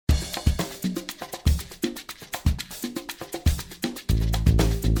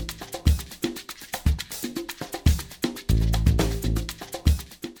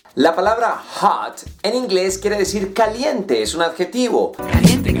La palabra hot en inglés quiere decir caliente, es un adjetivo.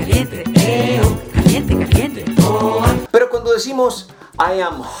 Caliente, caliente, caliente, caliente, oh. Pero cuando decimos I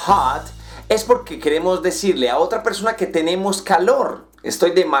am hot, es porque queremos decirle a otra persona que tenemos calor.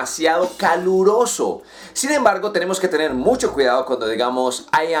 Estoy demasiado caluroso. Sin embargo, tenemos que tener mucho cuidado cuando digamos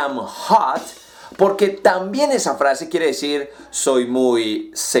I am hot, porque también esa frase quiere decir soy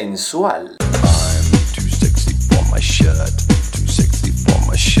muy sensual.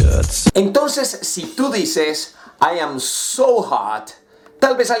 Entonces, si tú dices I am so hot,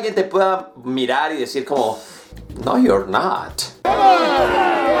 tal vez alguien te pueda mirar y decir como no, you're not.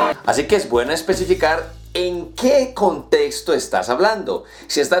 Así que es bueno especificar en qué contexto estás hablando.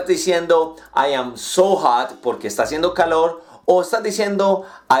 Si estás diciendo I am so hot porque está haciendo calor, o estás diciendo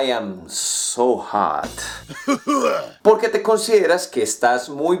I am so hot porque te consideras que estás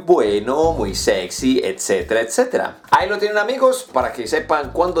muy bueno, muy sexy, etcétera, etcétera. Ahí lo tienen, amigos, para que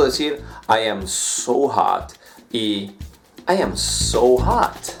sepan cuándo decir I am so hot y I am so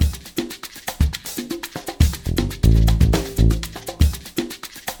hot.